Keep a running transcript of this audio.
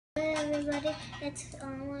everybody, it's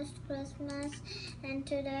almost Christmas and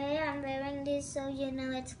today I'm wearing this so you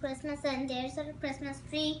know it's Christmas, and there's a Christmas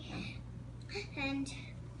tree, and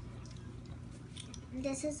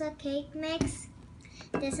this is a cake mix.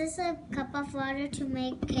 This is a cup of water to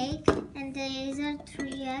make cake, and these are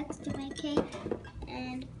 3 eggs to make cake,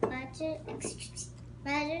 and butter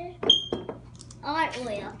or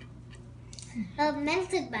oil,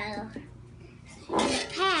 melted butter, and a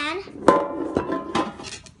pan,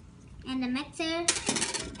 and a mixer,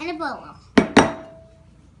 and a bowl.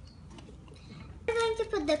 We're going to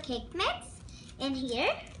put the cake mix in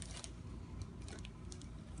here.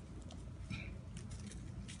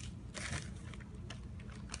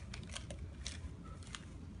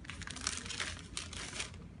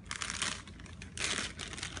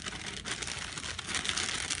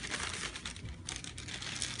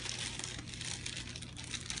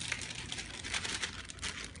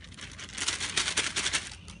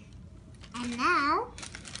 And now,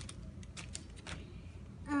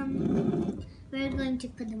 we're going to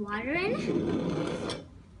put the water in. The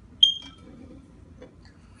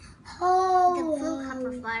full cup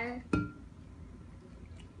of water.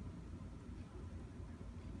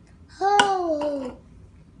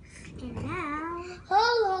 And now,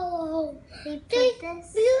 we put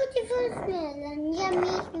this beautiful smell and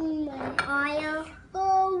yummy smell.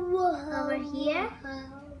 Oil over here.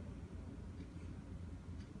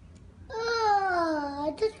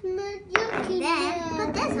 That smells yummy. Then put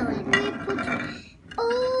this on.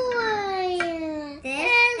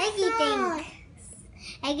 This eggy thing.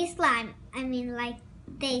 Eggy slime. I mean, like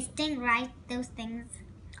they sting, right? Those things.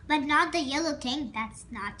 But not the yellow thing. That's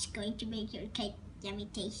not going to make your cake yummy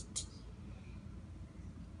tasty.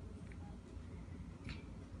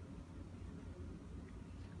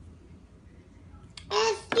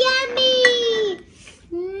 It's yummy!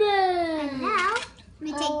 And now,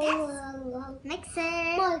 we take this mixer, mix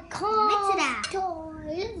it out.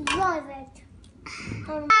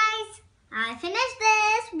 Guys, I finished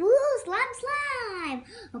this. Woo, slime.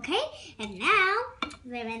 Okay, and now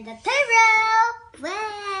we're in the 3rd row.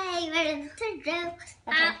 Way, we're in the 3rd row.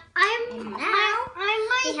 Okay. I'm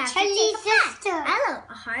my Charlie sister. I love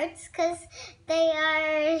hearts because they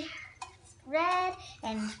are red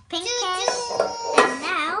and pinkish. And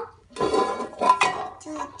now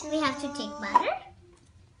we have to take butter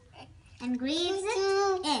and grease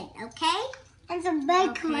it in, okay? And some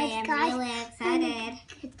bacon, Okay, I'm really excited.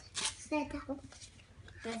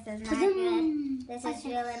 This is not good. This is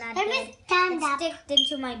really not good. It sticked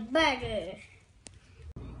into my butter.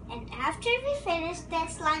 And after we finish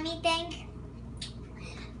that slimy thing,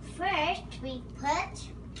 first we put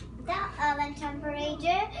the oven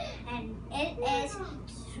temperature, and it is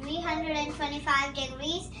 325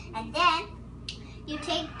 degrees, and then you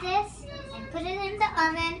take this and put it in the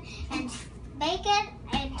oven and bake it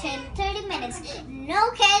until 30 minutes.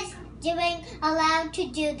 No kids allowed to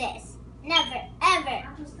do this. Never, ever.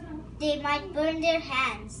 They might burn their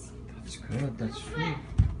hands. That's good, that's true.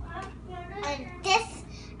 And this,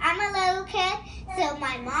 I'm a little kid, so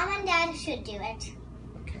my mom and dad should do it.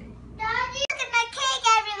 Okay. Daddy, look at my cake,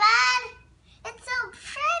 everyone. It's so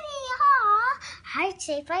pretty, huh? Heart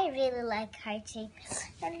shape, I really like heart shape.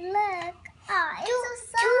 And look, oh,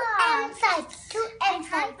 it's so soft. I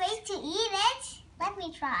can't wait to eat it. Let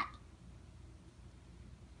me try.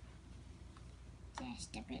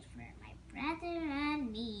 Just a bit for my brother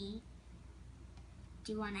and me.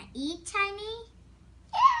 Do you want to eat, Tiny?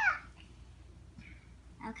 Yeah.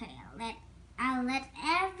 Okay, I'll let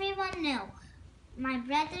everyone know. My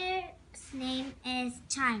brother's name is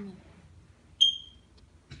Tiny.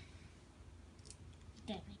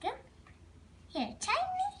 There we go. Here, Tiny.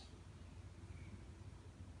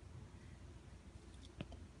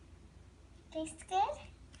 Tastes good?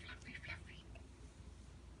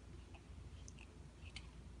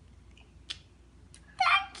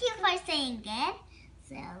 Thank you for saying it.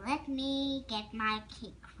 So let me get my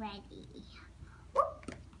cake ready.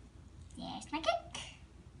 Whoop. There's my cake.